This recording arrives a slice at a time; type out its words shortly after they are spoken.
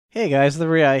Hey guys,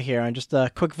 TheRiaya here, and just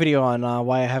a quick video on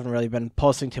why I haven't really been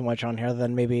posting too much on here,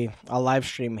 than maybe a live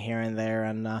stream here and there.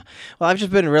 And well, I've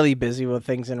just been really busy with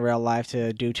things in real life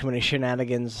to do too many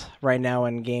shenanigans right now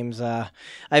in games.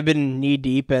 I've been knee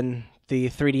deep in the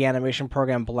 3D animation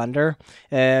program Blender.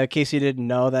 In case you didn't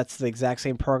know, that's the exact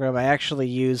same program I actually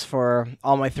use for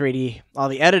all my 3D, all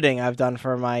the editing I've done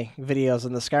for my videos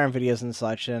and the Skyrim videos and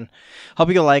such. And hope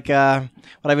you like what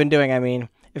I've been doing. I mean,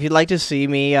 if you'd like to see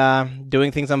me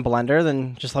doing things on Blender,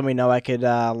 then just let me know. I could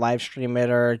live stream it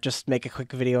or just make a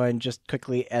quick video and just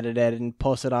quickly edit it and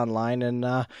post it online,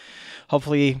 and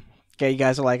hopefully get you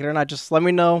guys to like it or not. Just let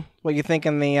me know what you think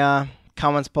in the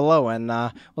comments below, and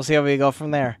we'll see how we go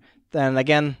from there. Then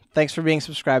again, thanks for being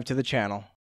subscribed to the channel.